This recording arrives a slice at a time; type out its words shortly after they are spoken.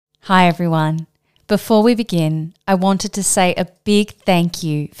Hi everyone. Before we begin, I wanted to say a big thank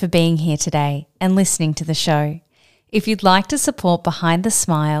you for being here today and listening to the show. If you'd like to support Behind the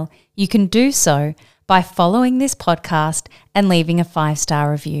Smile, you can do so by following this podcast and leaving a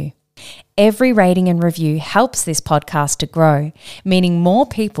 5-star review. Every rating and review helps this podcast to grow, meaning more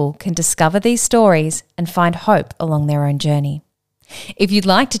people can discover these stories and find hope along their own journey. If you'd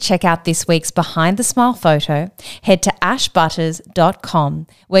like to check out this week's Behind the Smile photo, head to ashbutterss.com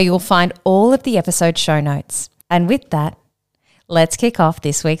where you'll find all of the episode show notes. And with that, let's kick off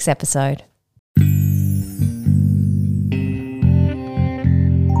this week's episode.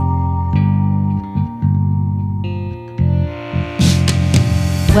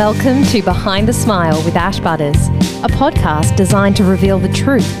 Welcome to Behind the Smile with Ash Butterss, a podcast designed to reveal the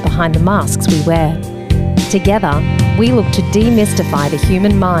truth behind the masks we wear. Together, we look to demystify the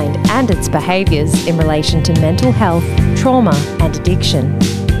human mind and its behaviours in relation to mental health, trauma and addiction.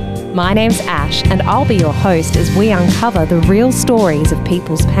 My name's Ash and I'll be your host as we uncover the real stories of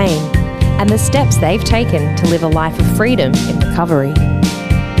people's pain and the steps they've taken to live a life of freedom in recovery.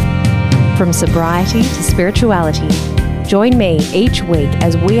 From sobriety to spirituality, join me each week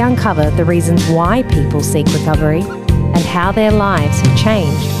as we uncover the reasons why people seek recovery and how their lives have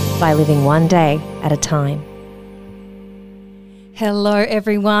changed by living one day at a time. Hello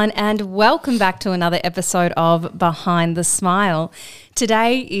everyone and welcome back to another episode of Behind the Smile.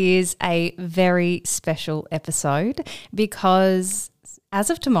 Today is a very special episode because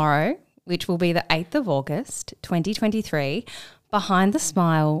as of tomorrow, which will be the 8th of August 2023, Behind the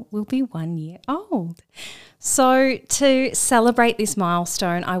Smile will be 1 year old. So to celebrate this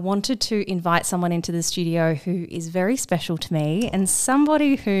milestone, I wanted to invite someone into the studio who is very special to me and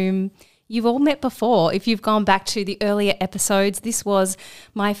somebody whom you've all met before. If you've gone back to the earlier episodes, this was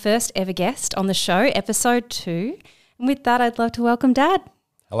my first ever guest on the show, episode 2. And with that, I'd love to welcome Dad.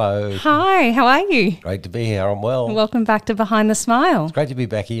 Hello. Hi, how are you? Great to be here. I'm well. Welcome back to Behind the Smile. It's great to be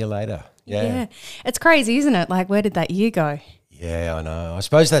back a year later. Yeah. It's crazy, isn't it? Like, where did that year go? Yeah, I know. I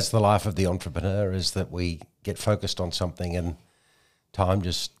suppose that's the life of the entrepreneur, is that we get focused on something and time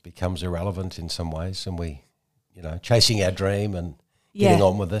just becomes irrelevant in some ways, and we, chasing our dream and getting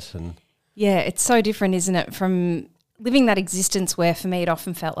on with it. And yeah, it's so different, isn't it, from living that existence where for me it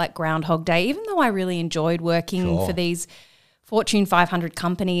often felt like Groundhog Day, even though I really enjoyed working for these Fortune 500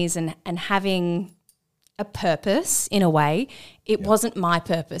 companies and having a purpose in a way. It wasn't my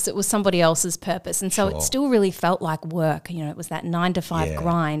purpose. It was somebody else's purpose. And so it still really felt like work. It was that 9 to 5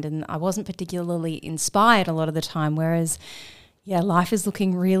 grind and I wasn't particularly inspired a lot of the time. Whereas, life is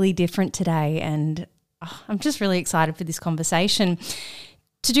looking really different today. And I'm just really excited for this conversation.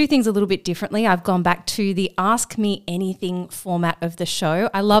 To do things a little bit differently, I've gone back to the Ask Me Anything format of the show.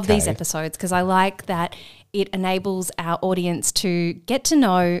 I love these episodes because I like that it enables our audience to get to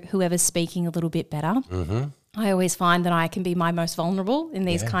know whoever's speaking a little bit better. Mm-hmm. I always find that I can be my most vulnerable in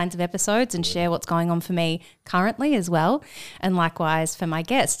these kinds of episodes and share what's going on for me currently as well, and likewise for my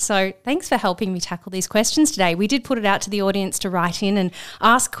guests. So thanks for helping me tackle these questions today. We did put it out to the audience to write in and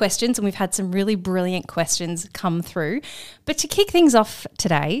ask questions, and we've had some really brilliant questions come through. But to kick things off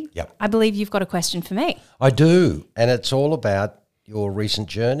today, I believe you've got a question for me. I do, and it's all about your recent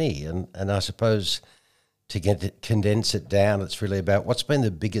journey, and I suppose to condense it down, it's really about what's been the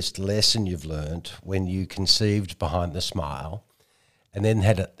biggest lesson you've learned when you conceived Behind the Smile and then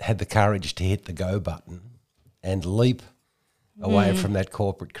had the courage to hit the go button and leap away from that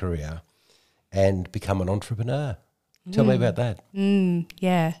corporate career and become an entrepreneur. Tell me about that.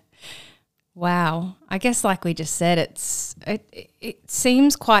 Yeah. Wow. I guess like we just said, it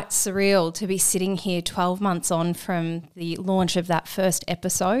seems quite surreal to be sitting here 12 months on from the launch of that first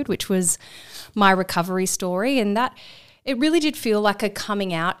episode, which was my recovery story. And that it really did feel like a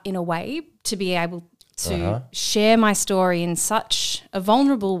coming out in a way to be able to share my story in such a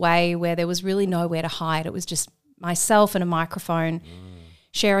vulnerable way where there was really nowhere to hide. It was just myself and a microphone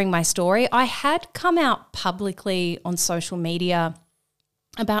sharing my story. I had come out publicly on social media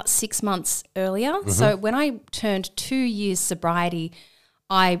about 6 months earlier. So when I turned 2 years sobriety,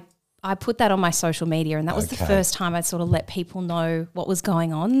 I put that on my social media, and that was the first time I'd sort of let people know what was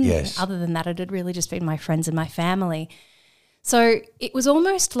going on. Yes. Other than that, it had really just been my friends and my family. So it was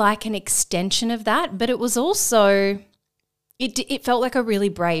almost like an extension of that, but it was also, it felt like a really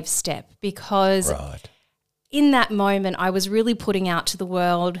brave step because in that moment I was really putting out to the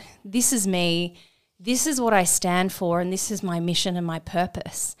world, this is me, this is what I stand for, and this is my mission and my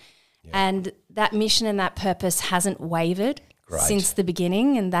purpose. Yeah. And that mission and that purpose hasn't wavered since the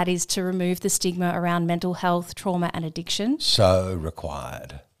beginning, and that is to remove the stigma around mental health, trauma and addiction. So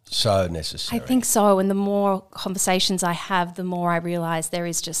required. So necessary. I think so. And the more conversations I have, the more I realise there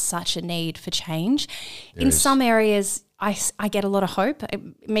is just such a need for change. In some areas, I get a lot of hope.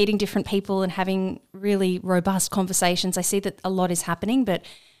 Meeting different people and having really robust conversations, I see that a lot is happening, but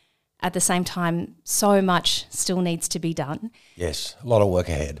at the same time, so much still needs to be done. Yes, a lot of work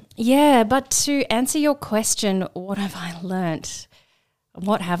ahead. Yeah, but to answer your question, what have I learnt?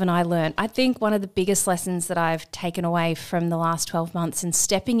 What haven't I learned? I think one of the biggest lessons that I've taken away from the last 12 months and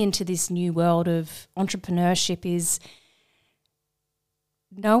stepping into this new world of entrepreneurship is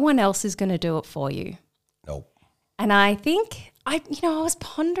no one else is going to do it for you. Nope. And I think, I was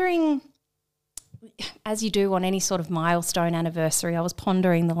pondering, as you do on any sort of milestone anniversary, I was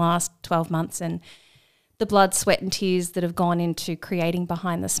pondering the last 12 months and the blood, sweat and tears that have gone into creating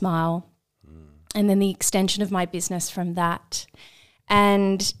Behind the Smile and then the extension of my business from that.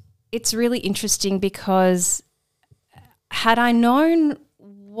 And it's really interesting because had I known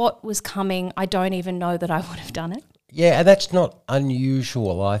what was coming, I don't even know that I would have done it. Yeah, and that's not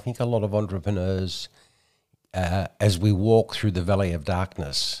unusual. I think a lot of entrepreneurs, as we walk through the valley of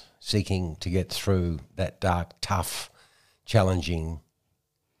darkness, seeking to get through that dark, tough, challenging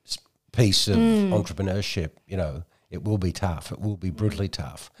piece of entrepreneurship, it will be tough. It will be brutally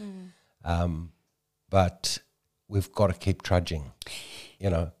tough. But we've got to keep trudging,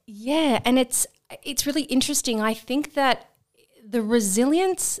 Yeah, and it's really interesting. I think that the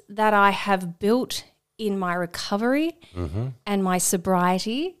resilience that I have built in my recovery and my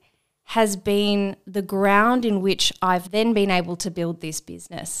sobriety has been the ground in which I've then been able to build this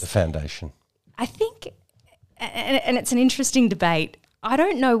business. The foundation. I think, and it's an interesting debate, I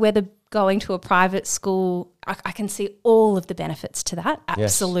don't know whether going to a private school, I can see all of the benefits to that,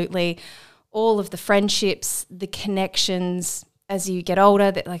 absolutely. Yes. All of the friendships, the connections as you get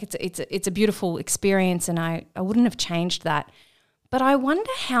older, it's a beautiful experience and I wouldn't have changed that. But I wonder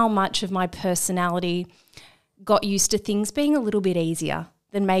how much of my personality got used to things being a little bit easier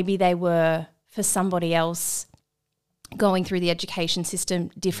than maybe they were for somebody else going through the education system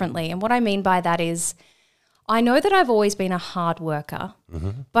differently. And what I mean by that is I know that I've always been a hard worker,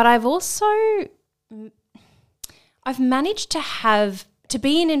 but I've managed to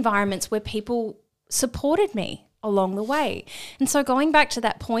be in environments where people supported me along the way. And so going back to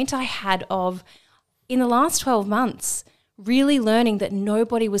that point I had of in the last 12 months, really learning that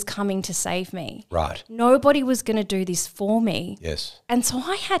nobody was coming to save me. Right. Nobody was going to do this for me. Yes. And so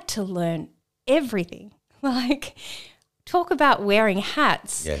I had to learn everything. Talk about wearing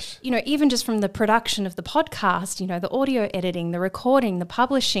hats. Yes. Even just from the production of the podcast, the audio editing, the recording, the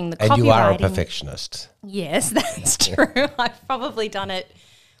publishing, the copywriting. And you are a perfectionist. Yes, that's true. I've probably done it.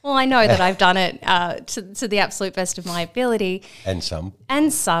 Well, I know that I've done it to the absolute best of my ability. And some,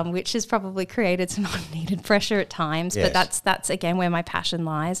 which has probably created some unneeded pressure at times. Yes. But that's again where my passion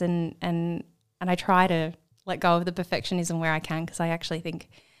lies, and I try to let go of the perfectionism where I can, because I actually think,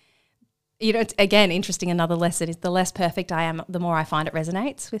 it's again interesting. Another lesson is the less perfect I am, the more I find it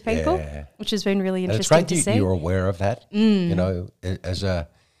resonates with people, which has been really interesting to see. You're aware of that. We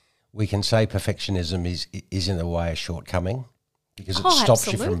can say perfectionism is in a way a shortcoming, because it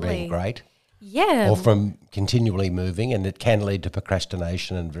stops you from being great. Yeah. Or from continually moving, and it can lead to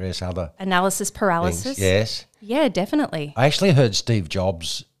procrastination and various other analysis paralysis. Things. Yes. Yeah, definitely. I actually heard Steve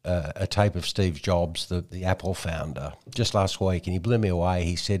Jobs, a tape of Steve Jobs, the Apple founder, just last week, and he blew me away.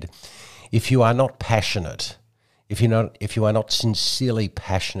 He said, if you are not passionate, if you are not sincerely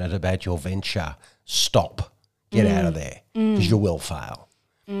passionate about your venture, stop. Get out of there, because you will fail.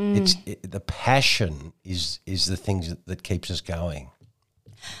 The passion is the things that keeps us going.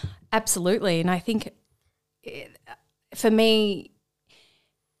 Absolutely. And I think for me,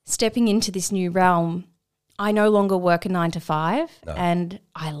 stepping into this new realm, I no longer work a 9 to 5 and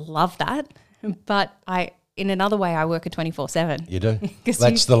I love that. But in another way, I work a 24/7. You do.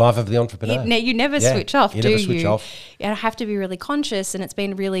 That's the life of the entrepreneur. You never switch off, you never switch off. I have to be really conscious, and it's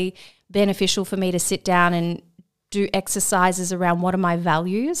been really beneficial for me to sit down and do exercises around what are my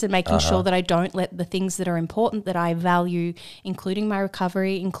values and making sure that I don't let the things that are important that I value, including my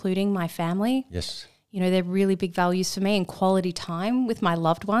recovery, including my family. Yes. They're really big values for me, and quality time with my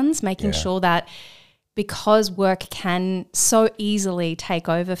loved ones, making sure that because work can so easily take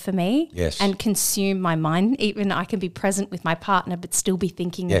over for me and consume my mind, even I can be present with my partner but still be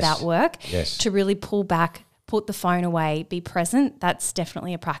thinking about work, to really pull back, put the phone away, be present. That's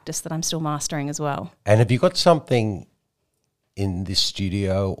definitely a practice that I'm still mastering as well. And have you got something in this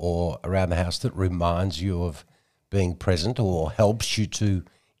studio or around the house that reminds you of being present or helps you to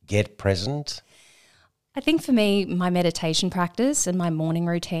get present? I think for me, my meditation practice and my morning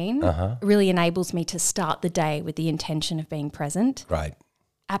routine really enables me to start the day with the intention of being present. Right.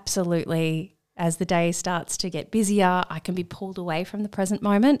 absolutely, as the day starts to get busier, I can be pulled away from the present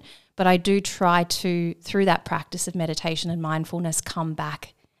moment. But I do try to, through that practice of meditation and mindfulness, come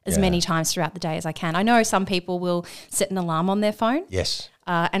back as many times throughout the day as I can. I know some people will set an alarm on their phone. Yes.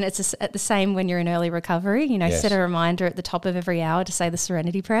 And it's the same when you're in early recovery. Set a reminder at the top of every hour to say the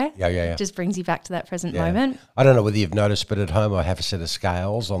Serenity Prayer. Yeah. It just brings you back to that present moment. I don't know whether you've noticed, but at home I have a set of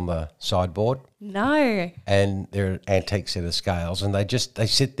scales on the sideboard. No. And they're an antique set of scales, and they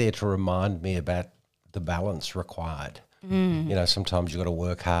sit there to remind me about the balance required. Sometimes you've got to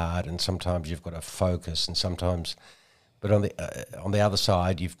work hard, and sometimes you've got to focus, and sometimes... But on the other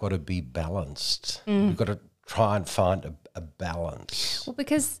side, you've got to be balanced. You've got to try and find a balance. Well,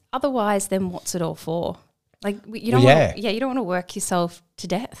 because otherwise, then what's it all for? Like you don't want to work yourself to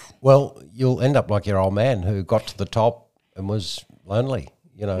death. Well, you'll end up like your old man who got to the top and was lonely.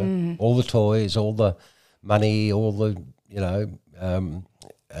 All the toys, all the money, all the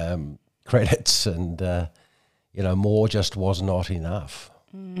credits, and more just was not enough.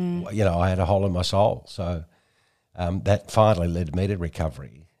 I had a hole in my soul, so. That finally led me to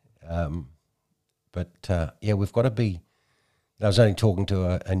recovery. We've got to be... I was only talking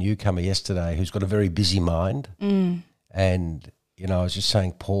to a newcomer yesterday who's got a very busy mind. And, I was just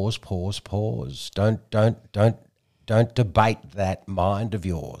saying, pause. Don't debate that mind of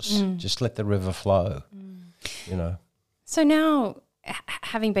yours. Just let the river flow, So now...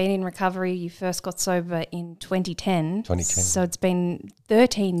 Having been in recovery, you first got sober in 2010. So it's been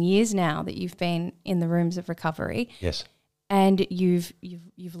 13 years now that you've been in the rooms of recovery. Yes. And you've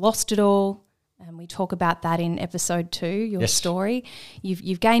lost it all, and we talk about that in episode 2, your story.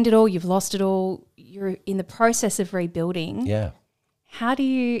 You've gained it all, you've lost it all. You're in the process of rebuilding. Yeah. How do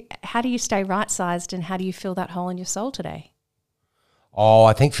you stay right-sized, and how do you fill that hole in your soul today? Oh,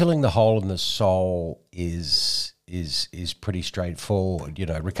 I think filling the hole in the soul is pretty straightforward.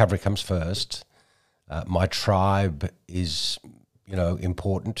 Recovery comes first. My tribe is,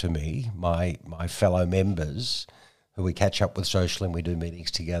 important to me. My fellow members who we catch up with socially, and we do meetings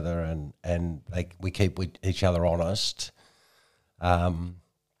together, and we keep each other honest. Sorry,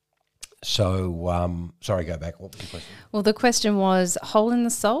 go back. What was the question? Well, the question was hole in the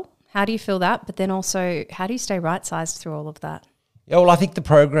soul. How do you feel that? But then also, how do you stay right-sized through all of that? Yeah, well, I think the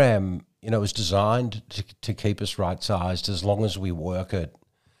program, is designed to keep us right-sized as long as we work it,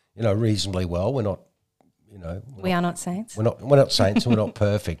 reasonably well. We're not, we are not saints. We're not saints, and we're not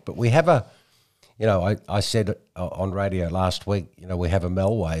perfect. But we have I said on radio last week, we have a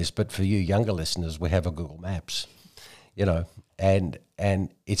Melways, but for you younger listeners, we have a Google Maps, and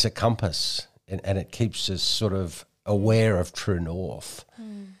it's a compass, and it keeps us sort of aware of true north.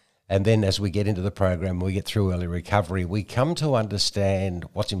 And then as we get into the program, we get through early recovery, we come to understand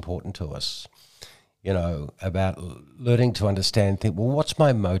what's important to us, about learning to understand, think, well, what's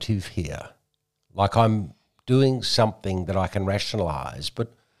my motive here? Like I'm doing something that I can rationalise,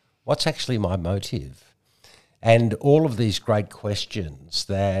 but what's actually my motive? And all of these great questions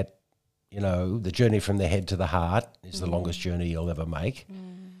that, the journey from the head to the heart is the longest journey you'll ever make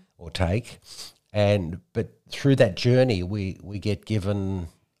or take. But through that journey, we get given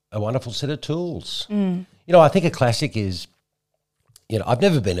a wonderful set of tools. I think a classic is, I've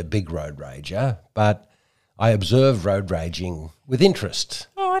never been a big road rager, but I observe road raging with interest.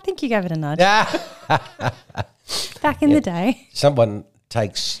 Oh, I think you gave it a nudge. Back in the day. Someone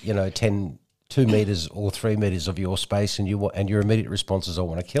takes, 2 metres or 3 metres of your space, and your immediate response is, I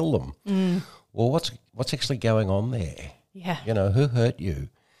want to kill them. Well, what's actually going on there? Yeah. Who hurt you?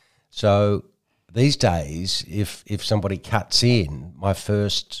 So these days, if somebody cuts in, my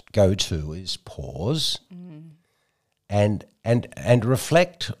first go-to is pause and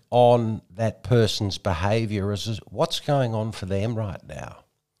reflect on that person's behaviour as what's going on for them right now.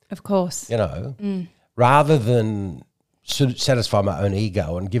 Of course. Rather than satisfy my own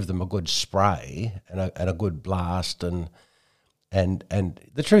ego and give them a good spray and a good blast. And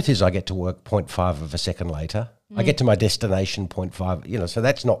the truth is I get to work 0.5 of a second later. I get to my destination 0.5, so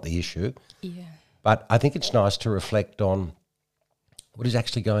that's not the issue. Yeah. But I think it's nice to reflect on what is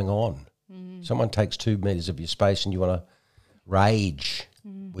actually going on. Someone takes 2 metres of your space and you want to rage,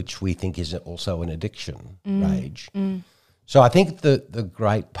 which we think is also an addiction, rage. So I think the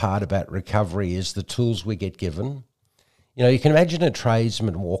great part about recovery is the tools we get given. You can imagine a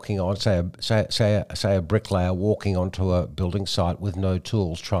tradesman walking on, say a bricklayer walking onto a building site with no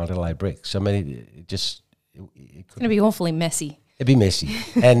tools trying to lay bricks. I mean, it's going to be awfully messy. It'd be messy,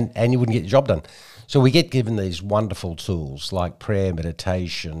 and you wouldn't get the job done. So we get given these wonderful tools like prayer,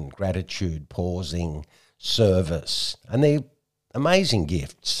 meditation, gratitude, pausing, service, and they're amazing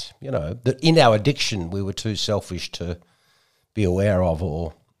gifts, that in our addiction we were too selfish to be aware of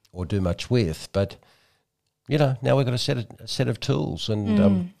or or do much with. But, you know, now we've got a set of tools.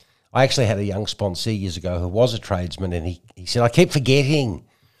 And I actually had a young sponsee years ago who was a tradesman, and he said, I keep forgetting.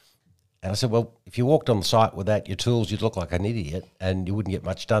 And I said, well, if you walked on the site without your tools, you'd look like an idiot and you wouldn't get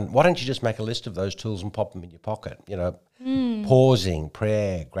much done. Why don't you just make a list of those tools and pop them in your pocket? You know, pausing,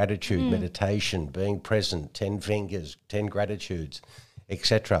 prayer, gratitude, meditation, being present, 10 fingers, 10 gratitudes,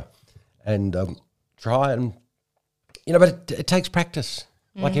 etc. And try and, you know, but it takes practice,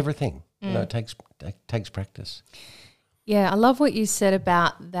 like everything. You know, it takes practice. Yeah, I love what you said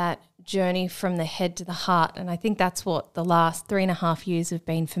about that journey from the head to the heart. And I think that's what the last 3.5 years have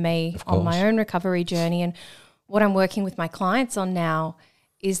been for me on my own recovery journey. And what I'm working with my clients on now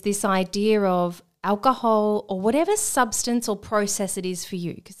is this idea of alcohol or whatever substance or process it is for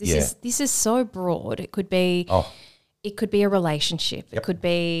you, because this is so broad. It could be a relationship, it could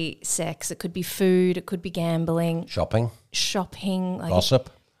be sex, it could be food, it could be gambling, shopping, like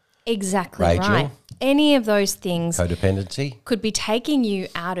gossip. Exactly raging, right. Any of those things codependency could be taking you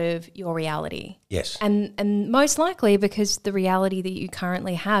out of your reality. Yes. And most likely because the reality that you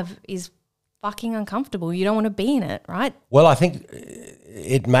currently have is fucking uncomfortable. You don't want to be in it, right? Well, I think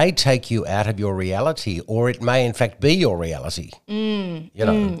it may take you out of your reality, or it may in fact be your reality. You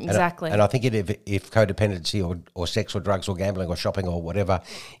know, exactly. And I think if codependency or sex or drugs or gambling or shopping or whatever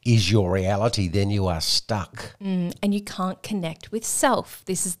is your reality, then you are stuck. And you can't connect with self.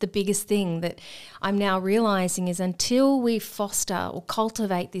 This is the biggest thing that I'm now realizing is until we foster or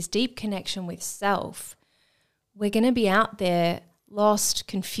cultivate this deep connection with self, we're going to be out there lost,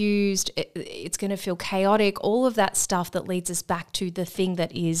 confused, it's going to feel chaotic, all of that stuff that leads us back to the thing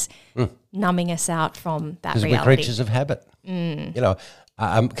that is numbing us out from that reality. Because we're creatures of habit. You know,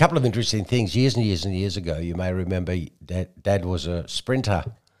 a couple of interesting things. Years and years and years ago, you may remember Dad was a sprinter.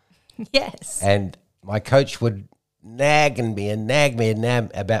 Yes. And my coach would nag me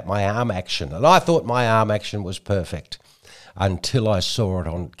about my arm action. And I thought my arm action was perfect until I saw it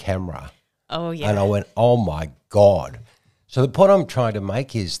on camera. Oh, yeah. And I went, oh, my God. So the point I'm trying to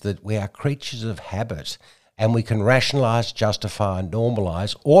make is that we are creatures of habit, and we can rationalise, justify and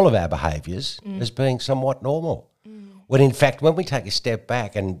normalise all of our behaviours as being somewhat normal. When in fact, when we take a step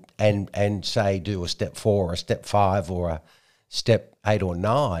back and say do a step 4 or a step 5 or a step 8 or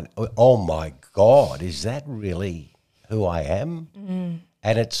 9, oh my God, is that really who I am?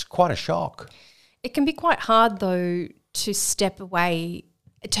 And it's quite a shock. It can be quite hard though to step away,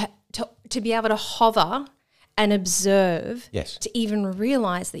 to be able to hover and observe, to even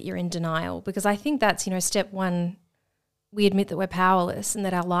realise that you're in denial, because I think that's, you know, step 1, we admit that we're powerless and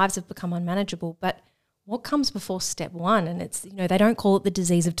that our lives have become unmanageable, but what comes before step 1? And it's, you know, they don't call it the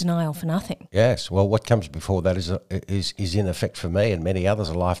disease of denial for nothing. Yes, well, what comes before that is in effect for me and many others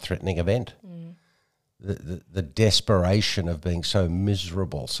a life-threatening event. The desperation of being so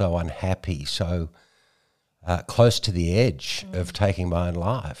miserable, so unhappy, so close to the edge of taking my own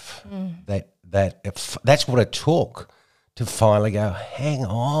life, that's what it took to finally go, hang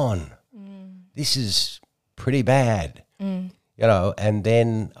on, this is pretty bad, you know. And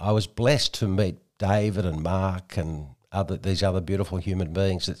then I was blessed to meet David and Mark and these other beautiful human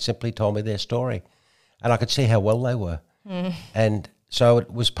beings that simply told me their story, and I could see how well they were. And so it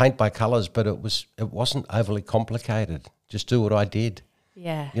was paint by colours, but it wasn't overly complicated. Just do what I did.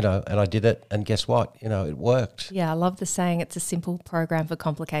 Yeah. You know, and I did it, and guess what? You know, it worked. Yeah, I love the saying, it's a simple program for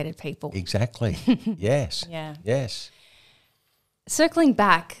complicated people. Exactly. Yes. Yeah. Yes. Circling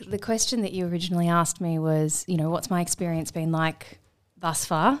back, the question that you originally asked me was, you know, what's my experience been like thus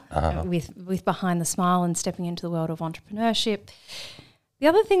far with Behind the Smile and stepping into the world of entrepreneurship? The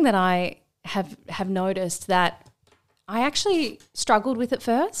other thing that I have noticed that I actually struggled with it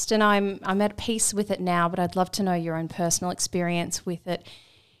first, and I'm at peace with it now, but I'd love to know your own personal experience with it,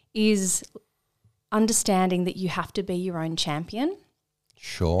 is understanding that you have to be your own champion.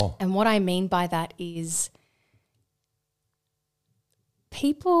 Sure. And what I mean by that is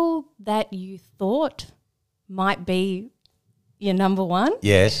people that you thought might be your number one.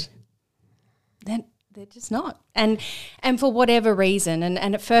 Yes. Then they're just not. And for whatever reason,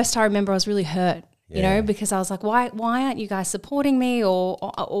 and at first I remember I was really hurt. You know, because I was like, why aren't you guys supporting me, or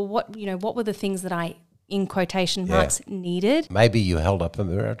what, you know, what were the things that I, in quotation marks, needed? Maybe you held up a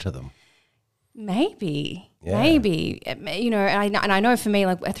mirror to them. Maybe, you know, and I know for me,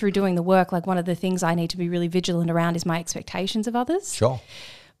 like through doing the work, like one of the things I need to be really vigilant around is my expectations of others. Sure.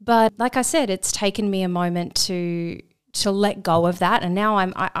 But like I said, it's taken me a moment to let go of that, and now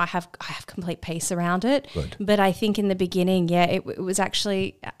I have complete peace around it. Good. But I think in the beginning, it was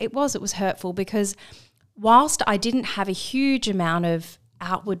hurtful, because whilst I didn't have a huge amount of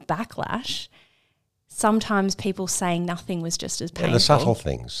outward backlash, sometimes people saying nothing was just as painful. Yeah, the subtle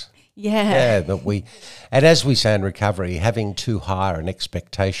things. Yeah. Yeah, and as we say in recovery, having too high an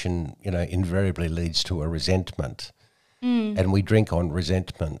expectation, invariably leads to a resentment. And we drink on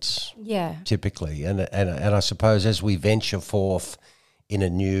resentments. Yeah. Typically. And I suppose as we venture forth in a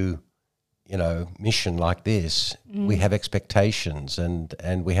new, mission like this, we have expectations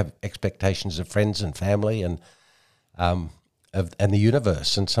and we have expectations of friends and family and the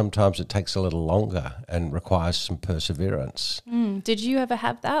universe, and sometimes it takes a little longer and requires some perseverance. Did you ever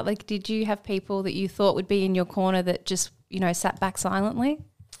have that? Like, did you have people that you thought would be in your corner that just, sat back silently?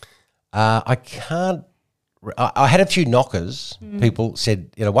 I had a few knockers. People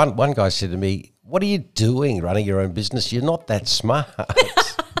said, one guy said to me, "What are you doing running your own business? You're not that smart."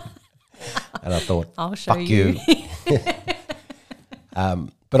 And I thought, I'll show fuck you.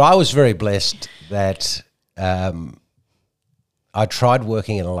 But I was very blessed that I tried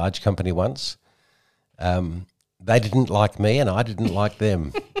working in a large company once. They didn't like me and I didn't like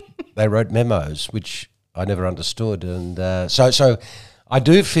them. They wrote memos, which I never understood. And so I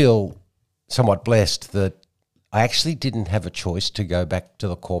do feel somewhat blessed that I actually didn't have a choice to go back to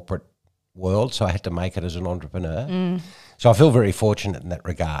the corporate world, so I had to make it as an entrepreneur. So I feel very fortunate in that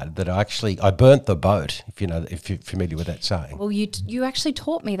regard that I burnt the boat, if you're familiar with that saying. Well, you actually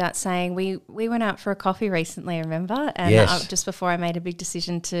taught me that saying. We went out for a coffee recently, remember? And yes. Just before I made a big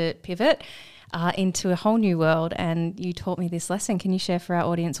decision to pivot into a whole new world, and you taught me this lesson. Can you share for our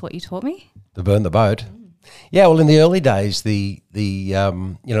audience what you taught me? To burn the boat. Yeah, well, in the early days, the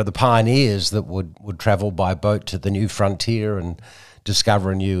pioneers that would travel by boat to the new frontier and discover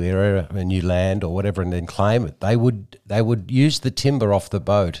a new area, a new land or whatever, and then claim it, they would use the timber off the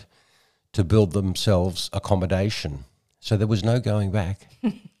boat to build themselves accommodation. So there was no going back.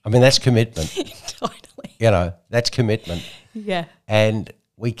 I mean, that's commitment. Totally. That's commitment. Yeah. And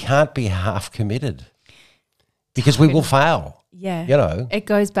we can't be half committed because we will fail. Yeah. It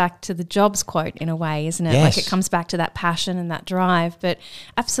goes back to the jobs quote in a way, isn't it? Yes. Like it comes back to that passion and that drive. But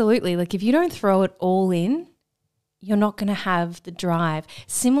absolutely, like if you don't throw it all in, you're not going to have the drive.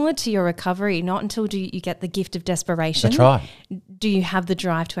 Similar to your recovery, not until you get the gift of desperation. That's right. Do you have the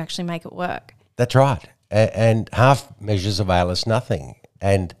drive to actually make it work? That's right. And half measures avail us nothing.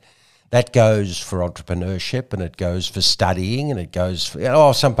 And that goes for entrepreneurship, and it goes for studying, and it goes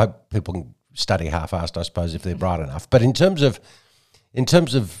for, some people can study half-assed, I suppose, if they're bright enough. But in terms of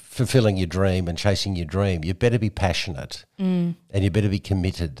fulfilling your dream and chasing your dream, you better be passionate and you better be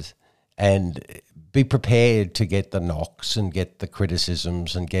committed and be prepared to get the knocks and get the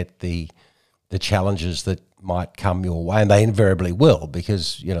criticisms and get the challenges that might come your way, and they invariably will,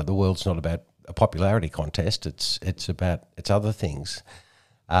 because the world's not about a popularity contest. It's about other things.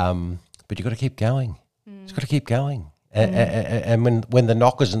 But you've got to keep going. It's got to keep going. And when the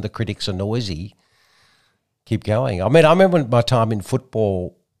knockers and the critics are noisy, keep going. I mean, I remember my time in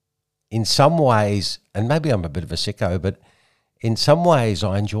football, in some ways, and maybe I'm a bit of a sicko, but in some ways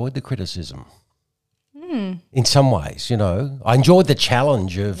I enjoyed the criticism. In some ways, I enjoyed the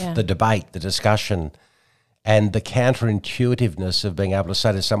challenge of the debate, the discussion, and the counterintuitiveness of being able to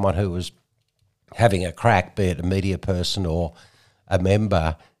say to someone who was having a crack, be it a media person or a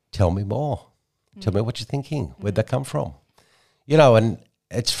member, tell me more. Tell me what you're thinking. Where'd that come from? And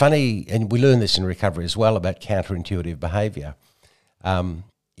it's funny, and we learn this in recovery as well, about counterintuitive behaviour.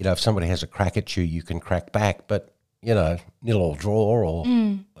 If somebody has a crack at you, you can crack back, but, nil or draw or,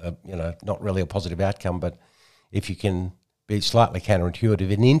 not really a positive outcome. But if you can be slightly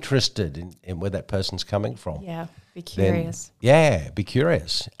counterintuitive and interested in where that person's coming from. Yeah, be curious. Be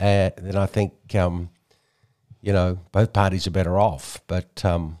curious. Then I think, both parties are better off. But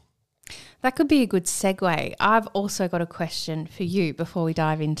that could be a good segue. I've also got a question for you before we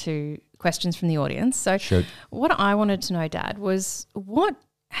dive into questions from the audience. So what I wanted to know, Dad, was what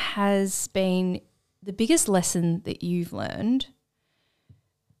has been the biggest lesson that you've learned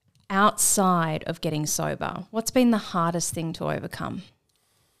outside of getting sober? What's been the hardest thing to overcome?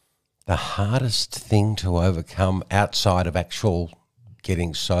 The hardest thing to overcome outside of actual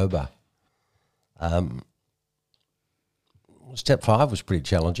getting sober? Step 5 was pretty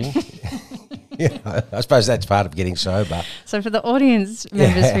challenging. I suppose that's part of getting sober. So for the audience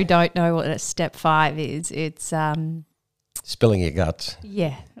members who don't know what step 5 is, it's spilling your guts.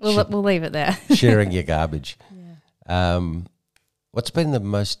 Yeah, we'll leave it there. Sharing your garbage. What's been the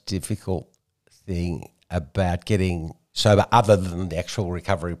most difficult thing about getting sober other than the actual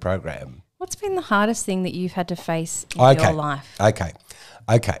recovery program? What's been the hardest thing that you've had to face in your life? Okay.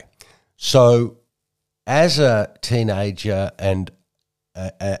 So as a teenager and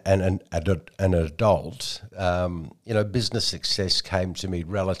an adult, business success came to me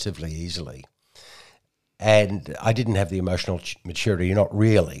relatively easily. And I didn't have the emotional maturity, not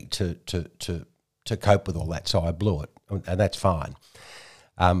really, to cope with all that. So I blew it, and that's fine.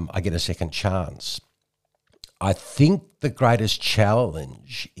 I get a second chance. I think the greatest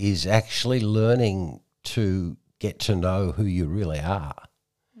challenge is actually learning to get to know who you really are.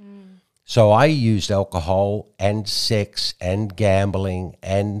 So I used alcohol and sex and gambling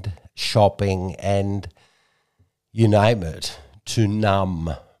and shopping and you name it to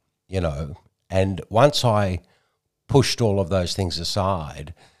numb, And once I pushed all of those things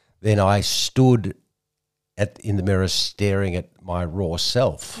aside, then I stood in the mirror staring at my raw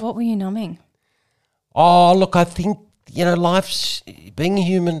self. What were you numbing? Oh, look, I think, life's, being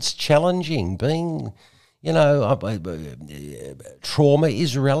human's challenging. Trauma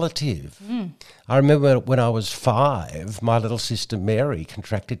is relative. I remember when I was 5, my little sister Mary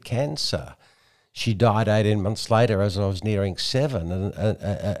contracted cancer. She died 18 months later as I was nearing 7,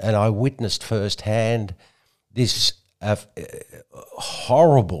 and I witnessed firsthand this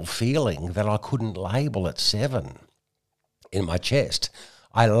horrible feeling that I couldn't label at 7 in my chest.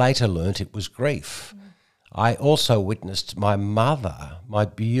 I later learnt it was grief. I also witnessed my mother, my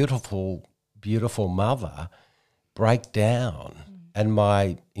beautiful, beautiful mother, break down, and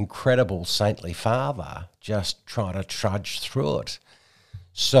my incredible saintly father just trying to trudge through it.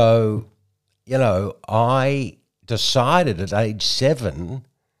 So, I decided at age 7,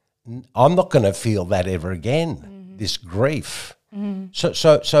 I'm not going to feel that ever again, this grief. So,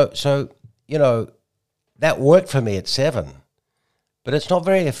 that worked for me at 7, but it's not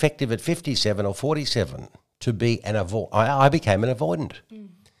very effective at 57 or 47 to be I became an avoidant.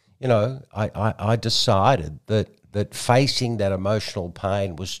 I decided that facing that emotional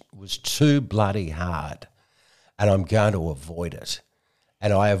pain was too bloody hard, and I'm going to avoid it.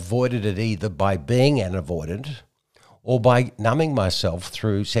 And I avoided it either by being an avoidant or by numbing myself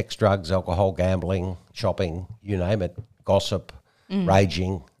through sex, drugs, alcohol, gambling, shopping, you name it, gossip,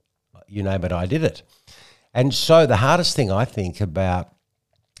 raging, you name it, I did it. And so the hardest thing I think about,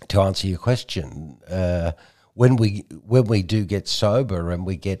 to answer your question, when we do get sober and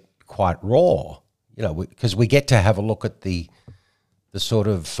we get quite raw, because we get to have a look at the sort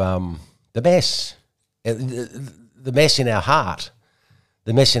of the mess in our heart,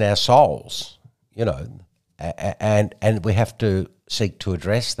 the mess in our souls, and we have to seek to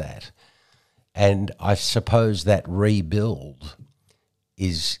address that. And I suppose that rebuild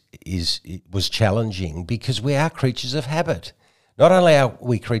was challenging because we are creatures of habit. Not only are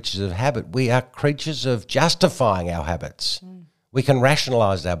we creatures of habit, we are creatures of justifying our habits. We can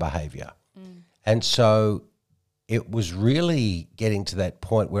rationalise our behaviour. And so it was really getting to that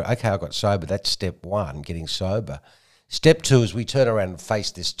point where, okay, I got sober. That's step 1, getting sober. Step 2 is we turn around and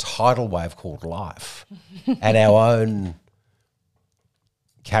face this tidal wave called life and our own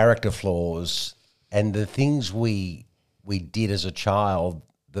character flaws and the things we did as a child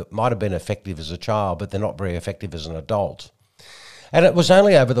that might have been effective as a child, but they're not very effective as an adult. And it was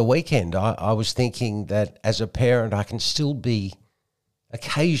only over the weekend I was thinking that as a parent I can still be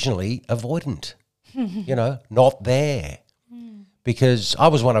occasionally avoidant, not there. Because I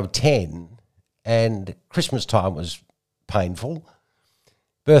was one of 10 and Christmas time was painful.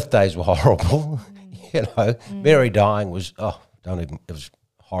 Birthdays were horrible. Mary dying was, it was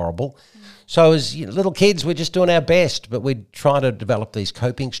horrible. So as little kids, we're just doing our best, but we're trying to develop these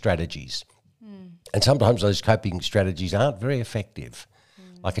coping strategies. And sometimes those coping strategies aren't very effective.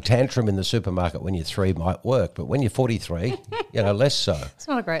 Like a tantrum in the supermarket when you're 3 might work, but when you're 43, less so. It's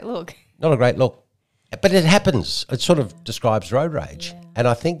not a great look. Not a great look. But it happens. It sort of describes road rage. Yeah. And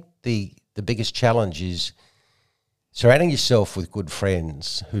I think the biggest challenge is surrounding yourself with good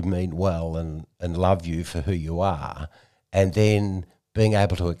friends who mean well and love you for who you are, and then being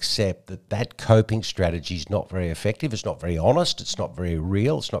able to accept that coping strategy is not very effective, it's not very honest, it's not very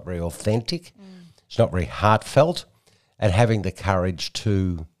real, it's not very authentic, it's not very heartfelt, and having the courage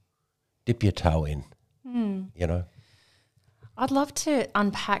to dip your toe in, I'd love to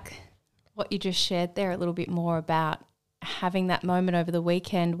unpack what you just shared there a little bit more about having that moment over the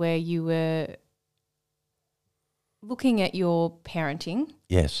weekend where you were looking at your parenting,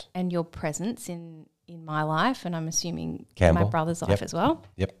 yes, and your presence in my life, and I'm assuming Campbell, my brother's life as well.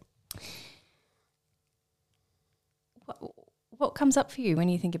 Yep. What comes up for you when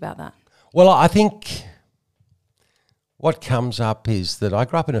you think about that? Well, I think what comes up is that I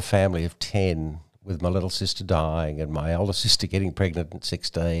grew up in a family of 10 with my little sister dying and my older sister getting pregnant at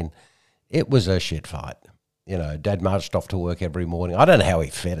 16. It was a shit fight. Dad marched off to work every morning. I don't know how he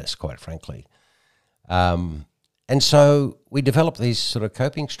fed us, quite frankly. And so we developed these sort of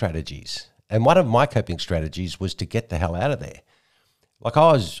coping strategies. And one of my coping strategies was to get the hell out of there. Like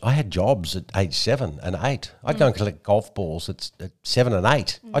I had jobs at age 7 and 8. I'd go and collect golf balls at 7 and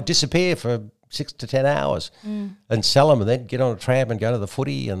 8. I'd disappear for 6 to 10 hours and sell them, and then get on a tram and go to the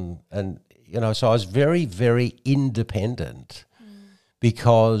footy, and so I was very, very independent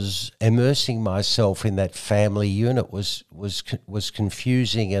because immersing myself in that family unit was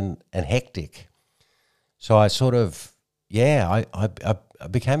confusing and hectic. So I sort of, I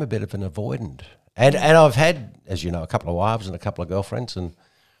became a bit of an avoidant. And I've had, as you know, a couple of wives and a couple of girlfriends,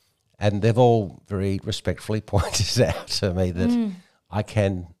 and they've all very respectfully pointed out to me that I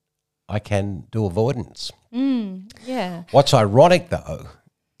can do avoidance. Yeah. What's ironic, though,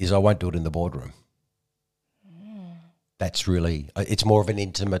 is I won't do it in the boardroom. That's really, it's more of an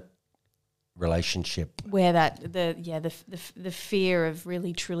intimate relationship. Where the fear of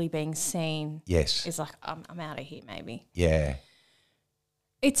really truly being seen is like, I'm out of here maybe. Yeah.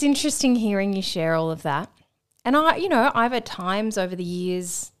 It's interesting hearing you share all of that. And I've at times over the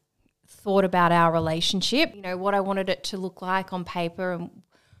years thought about our relationship, what I wanted it to look like on paper, and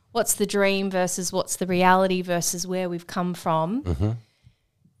what's the dream versus what's the reality versus where we've come from. Mm-hmm.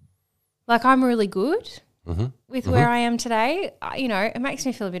 Like, I'm really good with where I am today. It makes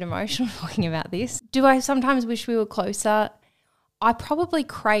me feel a bit emotional talking about this. Do I sometimes wish we were closer? I probably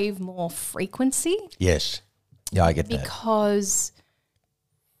crave more frequency. Yes. Yeah, I get that. Because,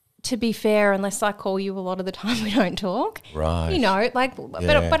 to be fair, unless I call you a lot of the time, we don't talk. Right.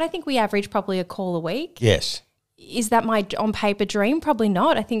 But I think we average probably a call a week. Yes. Is that my on paper dream? Probably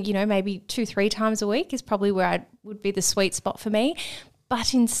not. I think, maybe 2-3 times a week is probably where I would be the sweet spot for me.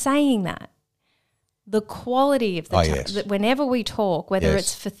 But in saying that, the quality of the time, that whenever we talk, whether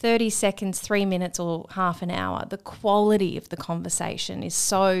it's for 30 seconds, 3 minutes or half an hour, the quality of the conversation is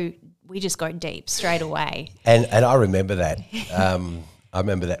so, we just go deep straight away. And I remember that. I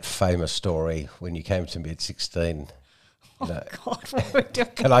remember that famous story when you came to me at 16. God, what were we doing?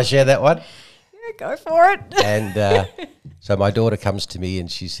 Can I share that one? Yeah, go for it. And so my daughter comes to me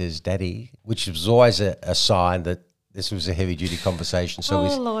and she says, Daddy, which was always a sign that this was a heavy-duty conversation. So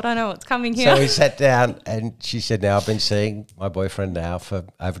Lord, I know what's coming here. So we sat down and she said, now I've been seeing my boyfriend now for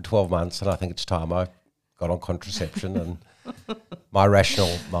over 12 months and I think it's time I got on contraception. And my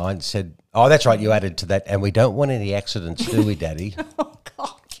rational mind said, oh, that's right, you added to that. And we don't want any accidents, do we, Daddy? Oh,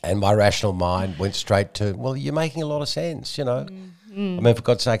 God. And my rational mind went straight to, well, you're making a lot of sense, I mean, for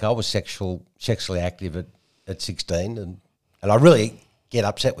God's sake, I was sexually active at 16 and I really get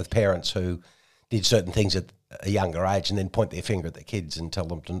upset with parents who did certain things at a younger age and then point their finger at their kids and tell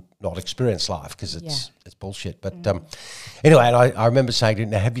them to not experience life because it's bullshit. But anyway, and I remember saying to her,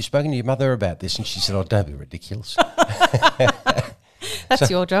 now, have you spoken to your mother about this? And she said, oh, don't be ridiculous. That's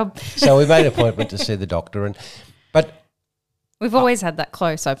your job. So we made an appointment to see the doctor. But we've always had that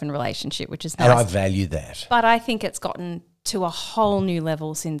close, open relationship, which is nice. And I value that. But I think it's gotten to a whole new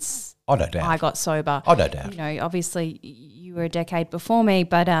level since no doubt. I got sober. Oh, no doubt. Obviously you were a decade before me,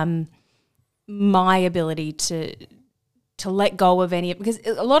 but my ability to let go of any – because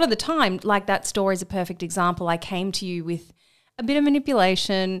a lot of the time, like that story is a perfect example. I came to you with a bit of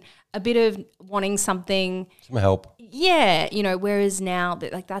manipulation, a bit of wanting something. Some help. Yeah, whereas now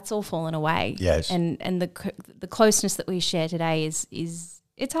that's all fallen away. Yes. And the closeness that we share today is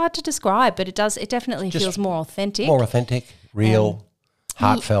it's hard to describe, but it definitely feels more authentic. More authentic, real,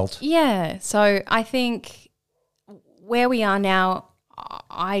 heartfelt. Yeah. So I think where we are now,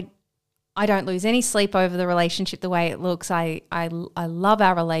 I don't lose any sleep over the relationship the way it looks. I love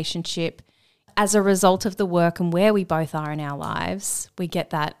our relationship. As a result of the work and where we both are in our lives, we get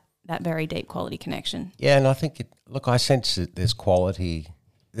that very deep quality connection. Yeah, and I think I sense that there's quality.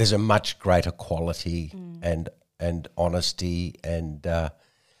 There's a much greater quality and honesty and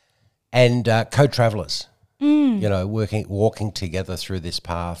co-travelers. Walking together through this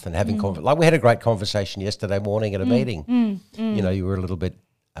path and having like we had a great conversation yesterday morning at a meeting. You were a little bit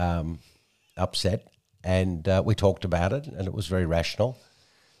upset, and we talked about it, and it was very rational.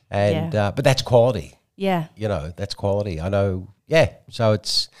 And but that's quality. Yeah, that's quality. I know. Yeah, so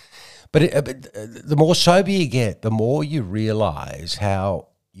it's. But the more sober you get, the more you realise how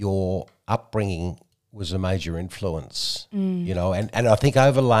your upbringing was a major influence. And I think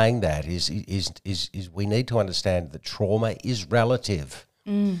overlaying that is we need to understand that trauma is relative.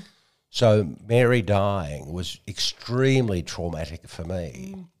 So Mary dying was extremely traumatic for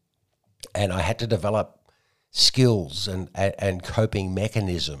me, and I had to develop skills and coping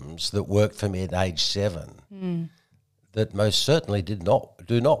mechanisms that worked for me at age 7 that most certainly do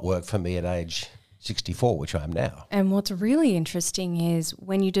not work for me at age 64, which I am now. And what's really interesting is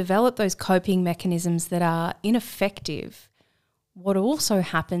when you develop those coping mechanisms that are ineffective, what also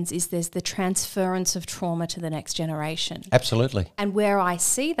happens is there's the transference of trauma to the next generation. Absolutely. And where I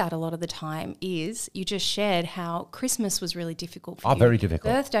see that a lot of the time is you just shared how Christmas was really difficult for you. Very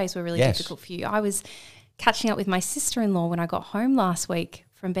difficult. Birthdays were really difficult for you. I was catching up with my sister-in-law when I got home last week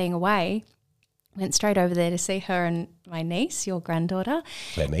from being away. Went straight over there to see her and my niece, your granddaughter.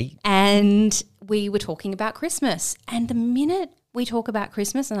 Clemmy. And we were talking about Christmas. And the minute we talk about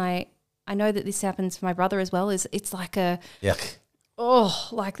Christmas, and I know that this happens for my brother as well, is it's like a... Yuck. Oh,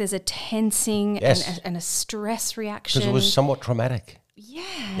 like there's a tensing and a stress reaction. Because it was somewhat traumatic.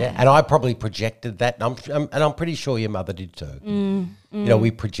 Yeah. And I probably projected that, and I'm pretty sure your mother did too. You know, we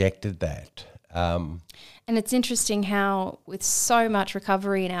projected that. And it's interesting how with so much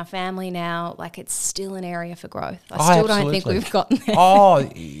recovery in our family now, like it's still an area for growth. I still don't think we've gotten there.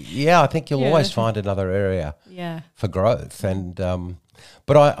 I think you'll always find another area for growth. And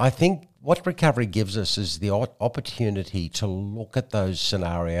but I think what recovery gives us is the opportunity to look at those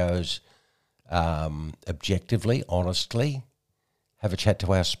scenarios objectively, honestly, have a chat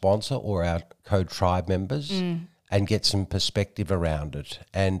to our sponsor or our Code Tribe members and get some perspective around it.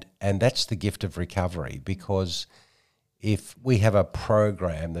 And that's the gift of recovery, because if we have a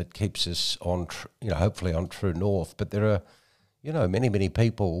program that keeps us on, hopefully on true north, but there are, many, many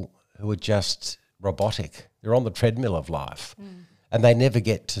people who are just robotic. They're on the treadmill of life. And they never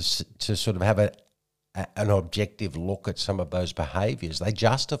get to sort of have an objective look at some of those behaviours. They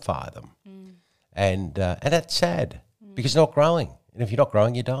justify them. And that's sad because you're not growing. And if you're not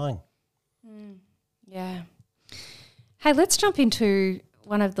growing, you're dying. Yeah. Hey, let's jump into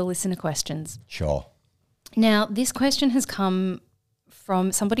one of the listener questions. Sure. Now, this question has come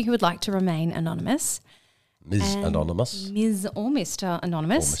from somebody who would like to remain anonymous. Ms. Anonymous. Ms. or Mr.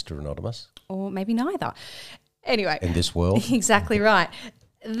 Anonymous. Or Mr. Anonymous. Or maybe neither. Anyway. In this world. Exactly right.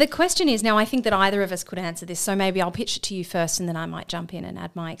 The question is, now I think that either of us could answer this, so maybe I'll pitch it to you first and then I might jump in and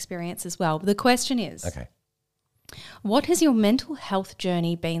add my experience as well. But the question is, okay, what has your mental health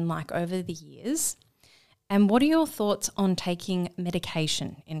journey been like over the years? And what are your thoughts on taking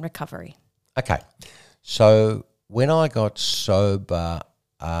medication in recovery? Okay. So when I got sober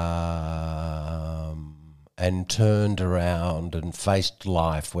and turned around and faced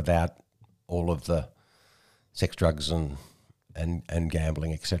life without all of the sex, drugs and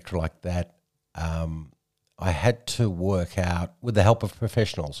gambling, etc., like that, I had to work out with the help of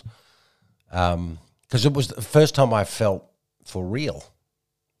professionals, because it was the first time I felt for real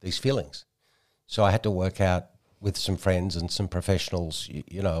these feelings. So I had to work out with some friends and some professionals,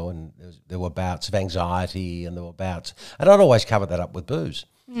 and there were bouts of anxiety and there were bouts, and I'd always cover that up with booze.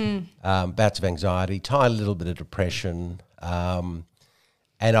 Bouts of anxiety, tiny little bit of depression, and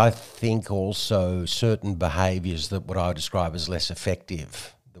I think also certain behaviours that what I would describe as less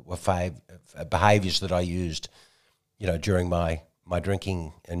effective, that were behaviours that I used, during my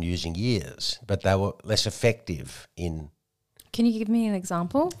drinking and using years, but they were less effective in. Can you give me an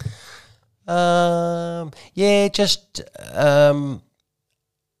example?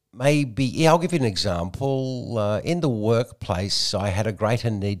 Maybe. I'll give you an example. In the workplace, I had a greater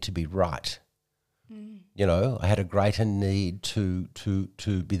need to be right. I had a greater need to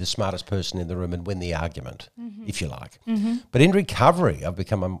be the smartest person in the room and win the argument, if you like. But in recovery, I've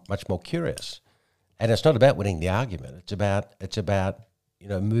become much more curious, and it's not about winning the argument. It's about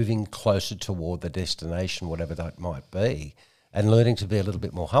moving closer toward the destination, whatever that might be, and learning to be a little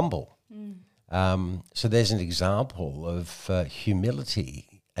bit more humble. So there's an example of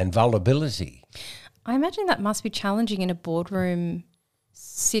humility and vulnerability. I imagine that must be challenging in a boardroom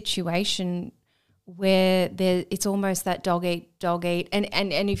situation where it's almost that dog eat,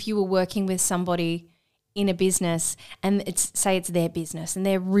 and if you were working with somebody in a business and it's their business and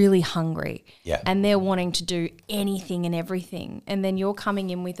they're really hungry and they're wanting to do anything and everything, and then you're coming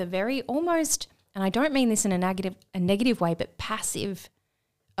in with a very almost, and I don't mean this in a negative way, but passive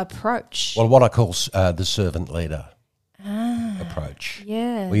approach. Well, what I call the servant leader approach.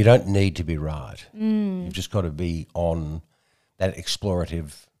 Yeah. Well, you don't need to be right. You've just got to be on that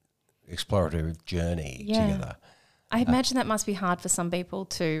explorative journey together. I imagine that must be hard for some people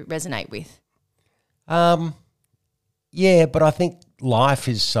to resonate with. Yeah, but I think life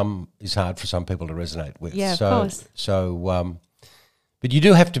is hard for some people to resonate with. Yeah, of course. So, but you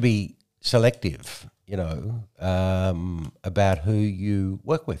do have to be selective, about who you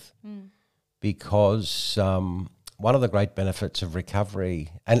work with, because one of the great benefits of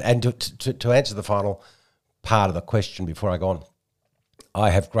recovery, and to answer the final part of the question before I go on, I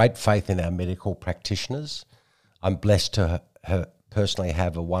have great faith in our medical practitioners. I'm blessed to personally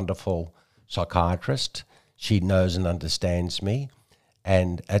have a wonderful psychiatrist. She knows and understands me,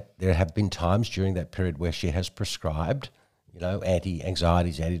 and there have been times during that period where she has prescribed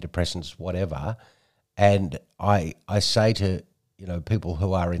anti-anxieties, antidepressants, whatever. And I say to, people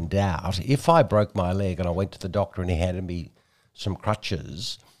who are in doubt, if I broke my leg and I went to the doctor and he handed me some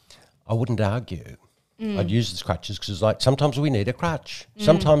crutches, I wouldn't argue. I'd use those crutches because it's like sometimes we need a crutch.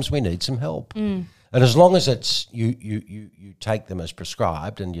 Sometimes we need some help. And as long as it's you take them as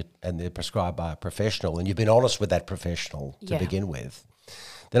prescribed and they're prescribed by a professional and you've been honest with that professional to begin with,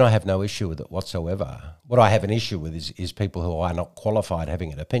 then I have no issue with it whatsoever. What I have an issue with is people who are not qualified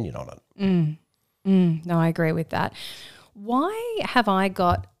having an opinion on it. No, I agree with that. Why have I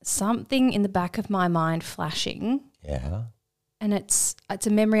got something in the back of my mind flashing? Yeah. And it's a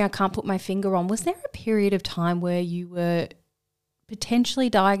memory I can't put my finger on. Was there a period of time where you were potentially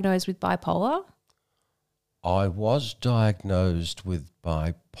diagnosed with bipolar? I was diagnosed with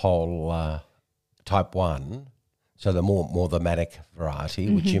bipolar type 1, so the more the manic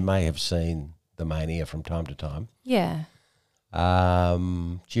variety, which you may have seen the mania from time to time. Yeah.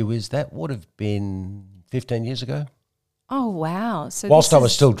 Gee whiz, that would have been 15 years ago. Oh, wow. So whilst I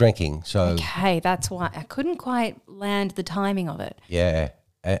was still drinking. So okay, that's why I couldn't quite land the timing of it. Yeah.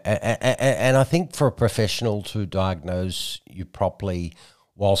 And I think for a professional to diagnose you properly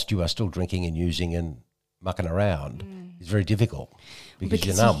whilst you are still drinking and using and mucking around is very difficult because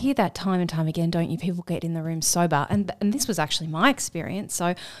you're numb. You hear that time and time again, don't you? People get in the room sober. And this was actually my experience.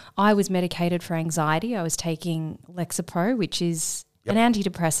 So I was medicated for anxiety. I was taking Lexapro, which is an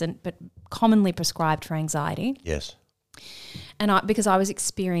antidepressant, but commonly prescribed for anxiety. Yes. And because I was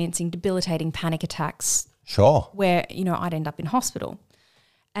experiencing debilitating panic attacks. Sure. Where, I'd end up in hospital.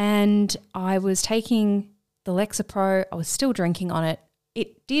 And I was taking the Lexapro. I was still drinking on it.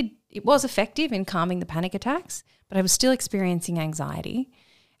 It was effective in calming the panic attacks, but I was still experiencing anxiety.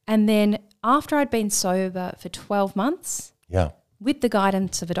 And then after I'd been sober for 12 months, with the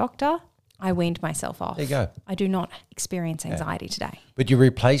guidance of a doctor, I weaned myself off. There you go. I do not experience anxiety today. But you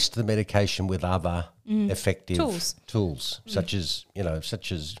replaced the medication with other effective tools such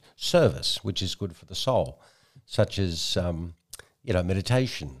as service, which is good for the soul, such as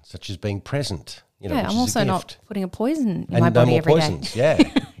meditation, such as being present. I'm also not putting a poison in my body every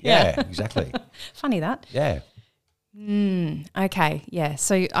day. Yeah, exactly. Funny that. Yeah. Okay, yeah.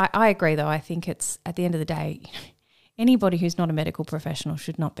 So I agree though. I think it's at the end of the day, anybody who's not a medical professional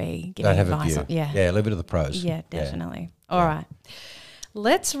should not be giving advice. Yeah, leave it to the pros. Yeah, definitely. Yeah. All right.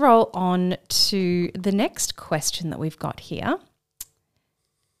 Let's roll on to the next question that we've got here.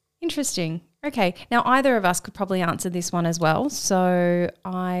 Interesting. Okay, now either of us could probably answer this one as well, so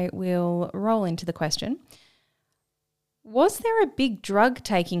I will roll into the question. Was there a big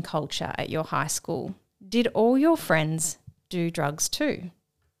drug-taking culture at your high school? Did all your friends do drugs too?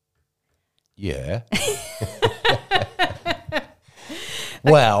 Yeah.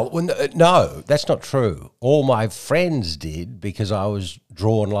 Well, no, that's not true. All my friends did because I was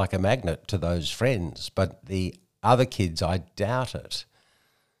drawn like a magnet to those friends, but the other kids, I doubt it.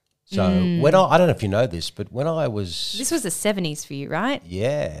 So when I don't know if you know this, but when I was... This was the 70s for you, right?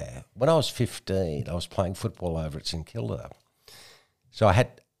 Yeah. When I was 15, I was playing football over at St Kilda. So I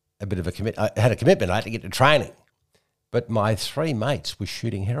had a bit of a commitment. I had to get to training. But my 3 mates were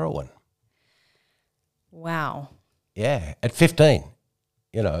shooting heroin. Wow. Yeah. At 15,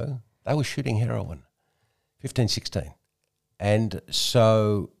 they were shooting heroin. 15, 16. And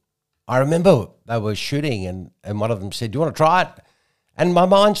so I remember they were shooting and one of them said, "Do you want to try it?" And my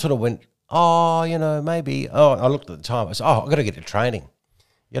mind sort of went, maybe. Oh, I looked at the time. I said, I've got to get to training.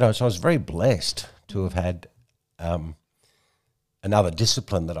 So I was very blessed to have had another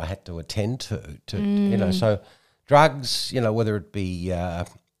discipline that I had to attend to. So drugs, whether it be,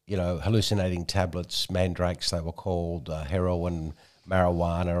 hallucinating tablets, mandrakes they were called, heroin,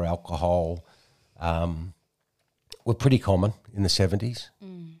 marijuana, alcohol, were pretty common in the 70s,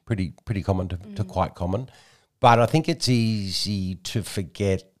 pretty common to quite common. But I think it's easy to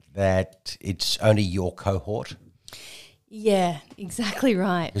forget that it's only your cohort. Yeah, exactly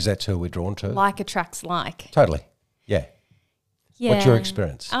right. Because that's who we're drawn to. Like attracts like. Totally, yeah. What's your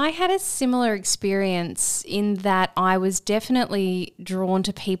experience? I had a similar experience in that I was definitely drawn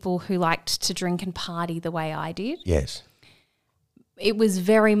to people who liked to drink and party the way I did. Yes. It was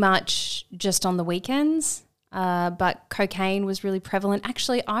very much just on the weekends, but cocaine was really prevalent.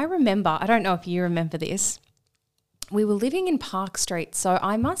 Actually, I remember, I don't know if you remember this, we were living in Park Street, so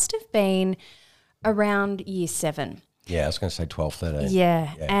I must have been around year 7. Yeah, I was going to say 12, 13.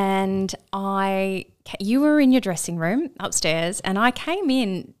 Yeah. And you were in your dressing room upstairs and I came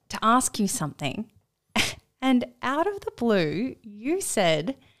in to ask you something and out of the blue you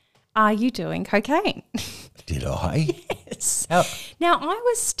said, "Are you doing cocaine?" Did I? Yes. this. How? Now, I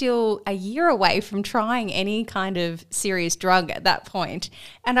was still a year away from trying any kind of serious drug at that point,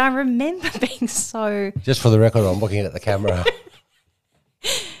 and I remember being so... Just for the record, I'm looking at the camera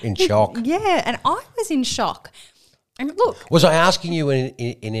in shock. Yeah, and I was in shock. And look... Was I asking you in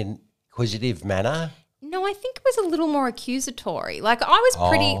an inquisitive manner? No, I think it was a little more accusatory. Like I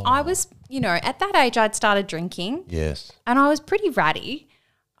was, at that age I'd started drinking. Yes. And I was pretty ratty.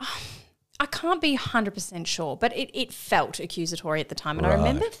 I can't be 100% sure, but it felt accusatory at the time. And I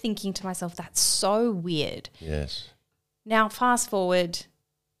remember thinking to myself, that's so weird. Yes. Now, fast forward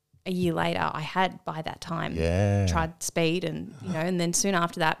a year later, I had by that time tried speed and, and then soon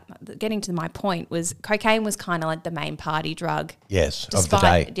after that, getting to my point was cocaine was kind of like the main party drug. Yes, of the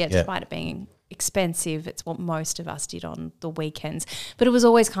day. Yeah, despite it being expensive. It's what most of us did on the weekends. But it was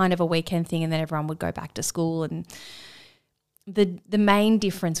always kind of a weekend thing, and then everyone would go back to school. And the main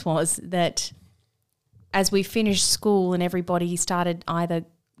difference was that as we finished school and everybody started either,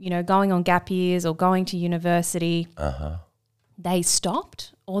 going on gap years or going to university, they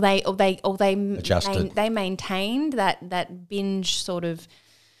stopped or they adjusted. They maintained that binge sort of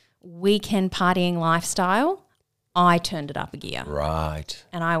weekend partying lifestyle. I turned it up a gear. Right.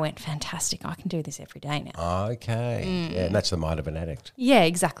 And I went, fantastic, I can do this every day now. Okay. Yeah, and that's the mind of an addict. Yeah,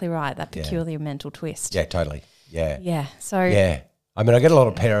 exactly right, that peculiar mental twist. Yeah, totally. Yeah. Yeah, so... Yeah. I mean, I get a lot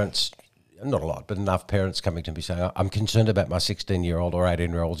of parents, not a lot, but enough parents coming to me saying, I'm concerned about my 16-year-old or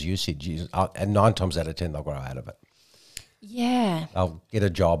 18-year-old's usage. And 9 times out of 10, they'll grow out of it. Yeah. They'll get a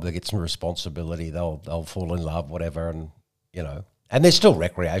job, they'll get some responsibility, they'll fall in love, whatever, and, And they're still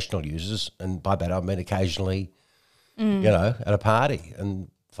recreational users, and by that I mean occasionally... at a party, and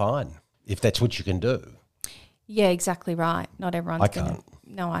fine, if that's what you can do. Yeah, exactly right. Not everyone's can't.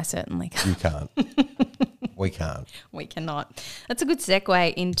 No, I certainly can't. You can't. We can't. We cannot. That's a good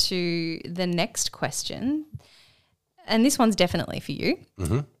segue into the next question. And this one's definitely for you.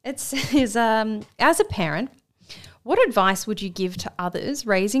 Mm-hmm. It says, as a parent, what advice would you give to others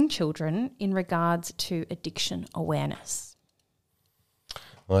raising children in regards to addiction awareness?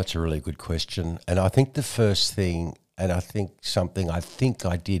 Well, that's a really good question. And I think the first thing, and I think something I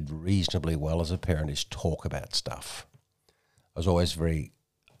did reasonably well as a parent, is talk about stuff. I was always very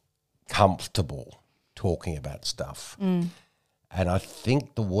comfortable talking about stuff. And I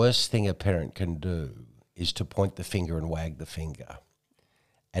think the worst thing a parent can do is to point the finger and wag the finger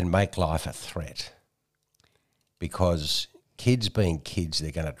and make life a threat. Because kids being kids,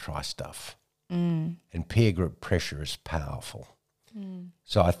 they're going to try stuff. And peer group pressure is powerful.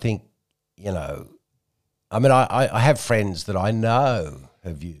 So I think, I have friends that I know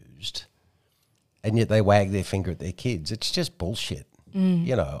have used, and yet they wag their finger at their kids. It's just bullshit.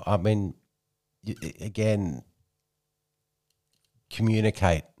 Again,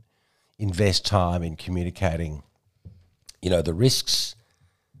 communicate, invest time in communicating, the risks,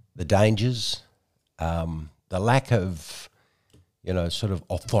 the dangers, the lack of, sort of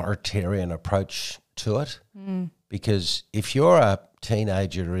authoritarian approach to it. Because if you're a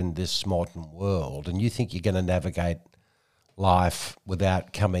teenager in this modern world and you think you're going to navigate life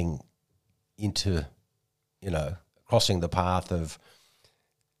without coming into, crossing the path of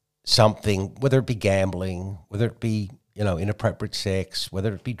something, whether it be gambling, whether it be, inappropriate sex,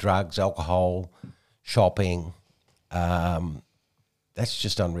 whether it be drugs, alcohol, shopping, that's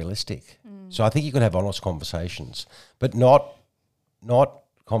just unrealistic. So I think you could have honest conversations, but not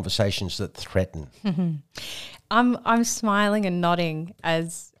conversations that threaten. I'm smiling and nodding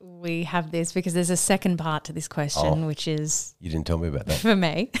as we have this because there's a second part to this question, which is... You didn't tell me about that. For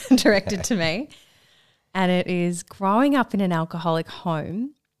me, directed to me. And it is, growing up in an alcoholic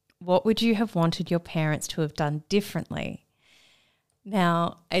home, what would you have wanted your parents to have done differently?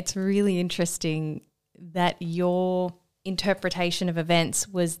 Now, it's really interesting that your interpretation of events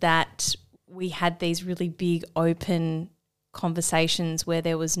was that we had these really big open conversations where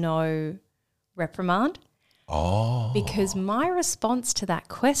there was no reprimand. Because my response to that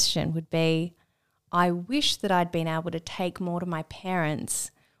question would be, I wish that I'd been able to take more to my parents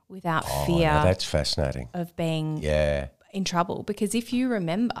without fear. Yeah, that's fascinating. Of being in trouble. Because if you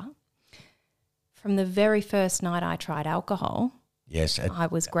remember, from the very first night I tried alcohol, I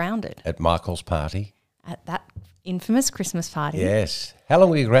was grounded. At Michael's party? At that infamous Christmas party. Yes. How long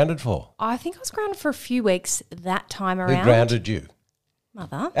were you grounded for? I think I was grounded for a few weeks that time around. Who grounded you?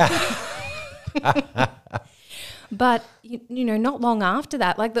 Mother. But, not long after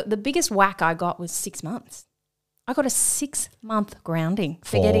that, like the biggest whack I got was 6 months. I got a 6-month grounding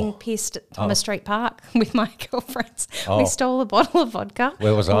for getting pissed at Thomas Street Park with my girlfriends. We stole a bottle of vodka.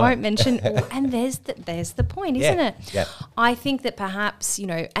 Where was I? Won't mention. And there's the point, isn't it? Yeah. I think that perhaps,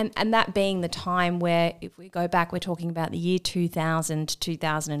 and that being the time where, if we go back, we're talking about the year 2000 to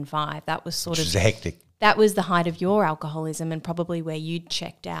 2005. That was Which is hectic. That was the height of your alcoholism and probably where you'd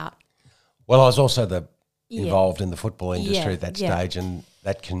checked out. Well, I was also involved in the football industry at that stage, and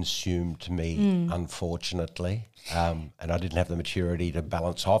that consumed me, unfortunately. And I didn't have the maturity to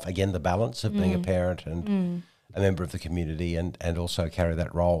balance off, again, the balance of being a parent and a member of the community and also carry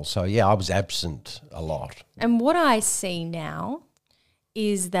that role. So, yeah, I was absent a lot. And what I see now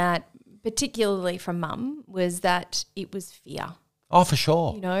is that, particularly from Mum, was that it was fear. Oh, for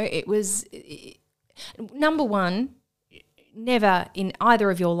sure. It was number one, never in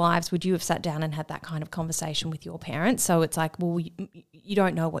either of your lives would you have sat down and had that kind of conversation with your parents. So it's like, well, you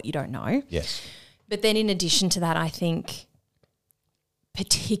don't know what you don't know. Yes. But then in addition to that, I think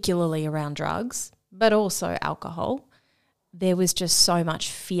particularly around drugs, but also alcohol, there was just so much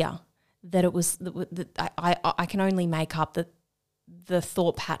fear that it was that I can only make up that the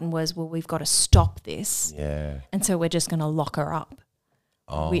thought pattern was, well, we've got to stop this. Yeah. And so we're just going to lock her up,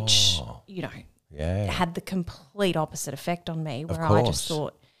 which, had the complete opposite effect on me, where I just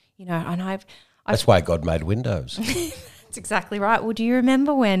thought, and that's why God made windows. That's exactly right. Well, do you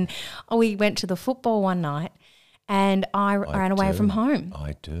remember when we went to the football one night and I ran away from home?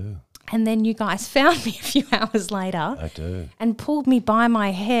 I do. And then you guys found me a few hours later. I do. And pulled me by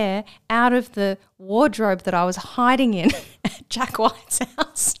my hair out of the wardrobe that I was hiding in at Jack White's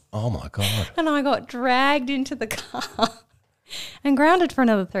house. Oh, my God. And I got dragged into the car and grounded for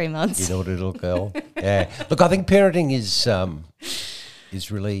another 3 months. You naughty little girl. Yeah. Look, I think parenting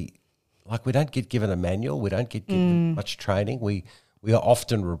is really, like, we don't get given a manual. We don't get given much training. We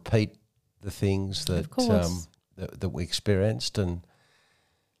often repeat the things that that we experienced. And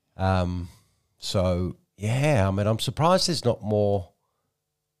so, yeah, I mean, I'm surprised there's not more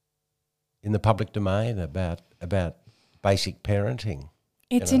in the public domain about basic parenting.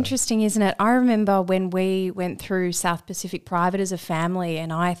 It's interesting, isn't it? I remember when we went through South Pacific Private as a family,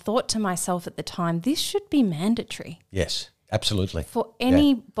 and I thought to myself at the time, this should be mandatory. Yes, absolutely. For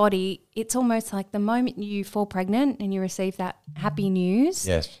anybody, it's almost like the moment you fall pregnant and you receive that happy news.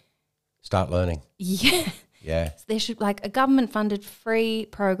 Yes, start learning. Yeah. Yeah. There should, like, a government-funded free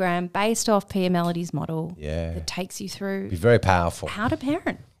program based off Pia Melody's model that takes you through. Be very powerful. How to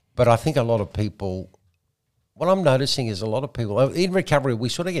parent. But I think a lot of people, what I'm noticing is a lot of people, in recovery, we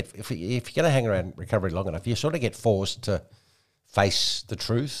sort of get, if you're going to hang around recovery long enough, you sort of get forced to face the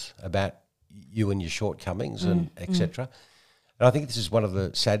truth about you and your shortcomings and et cetera. And I think this is one of the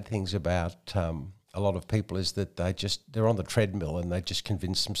sad things about a lot of people is that they're on the treadmill and they just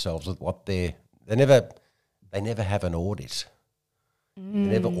convince themselves that what they never have an audit.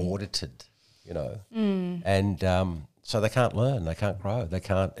 They're never audited, and so they can't learn, they can't grow, they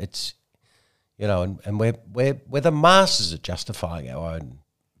can't. It's, and we're the masters at justifying our own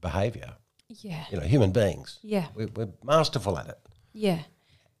behaviour. Yeah, human beings. Yeah, we're masterful at it. Yeah,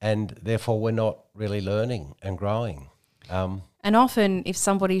 and therefore we're not really learning and growing. And often, if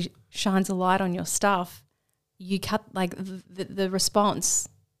somebody shines a light on your stuff, you cut, like, the response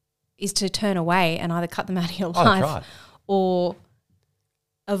is to turn away and either cut them out of your life or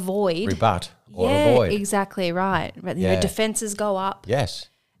avoid. Rebut or avoid. Exactly right. But, defences go up. Yes.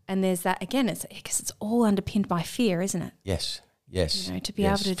 And there's that, again, it's because it's all underpinned by fear, isn't it? Yes, yes. To be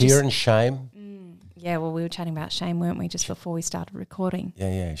able to fear and shame. Yeah, well, we were chatting about shame, weren't we, just before we started recording?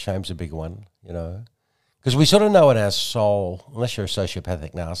 Yeah, shame's a big one, Because we sort of know in our soul, unless you're a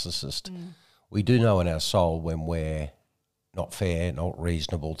sociopathic narcissist, we do know in our soul when we're not fair, not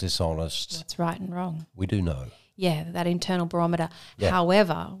reasonable, dishonest. That's right and wrong. We do know. Yeah, that internal barometer. Yeah.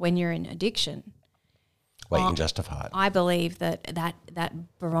 However, when you're in addiction, you can justify it. I believe that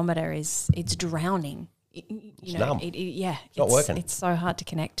barometer it's drowning. It's numb. It's not working. It's so hard to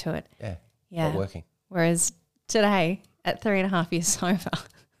connect to it. Yeah, not working. Whereas today, at 3.5 years sober,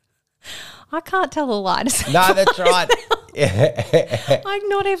 I can't tell a lie to say. No, that's right. Like,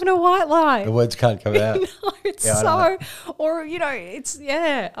 not even a white lie. The words can't come out. No, it's it's,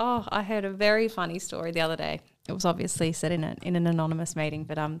 Oh, I heard a very funny story the other day. It was obviously said in an anonymous meeting,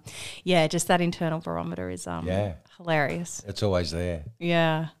 but just that internal barometer is hilarious. It's always there.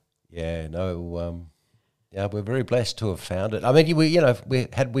 Yeah. Yeah. No. We're very blessed to have found it. I mean,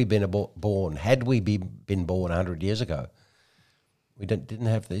 had we been born 100 years ago, we didn't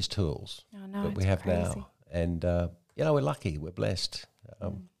have these tools that we have crazy. Now, and we're lucky, we're blessed.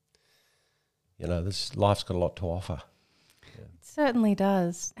 This life's got a lot to offer. Yeah. It certainly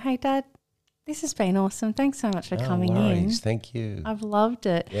does. Hey, Dad, This has been awesome. Thanks so much for coming worries. in. Thank you. I've loved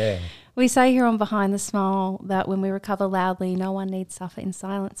it. Yeah. We say here on Behind the Smile that when we recover loudly, no one needs suffer in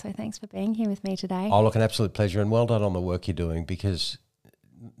silence. So thanks for being here with me today. Oh, look, an absolute pleasure, and well done on the work you're doing, because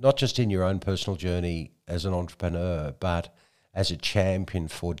not just in your own personal journey as an entrepreneur, but as a champion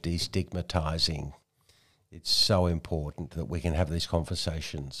for destigmatizing. It's so important that we can have these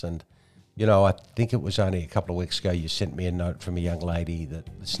conversations. And, you know, I think it was only a couple of weeks ago you sent me a note from a young lady that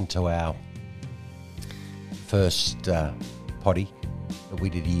listened to our first potty that we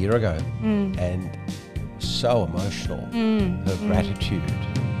did a year ago, and it was so emotional, her gratitude.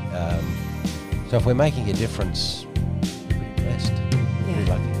 So if we're making a difference, we're pretty blessed, pretty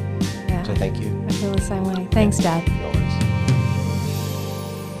lucky. Yeah. So thank you. I feel the same way. Thanks, Dad. No worries.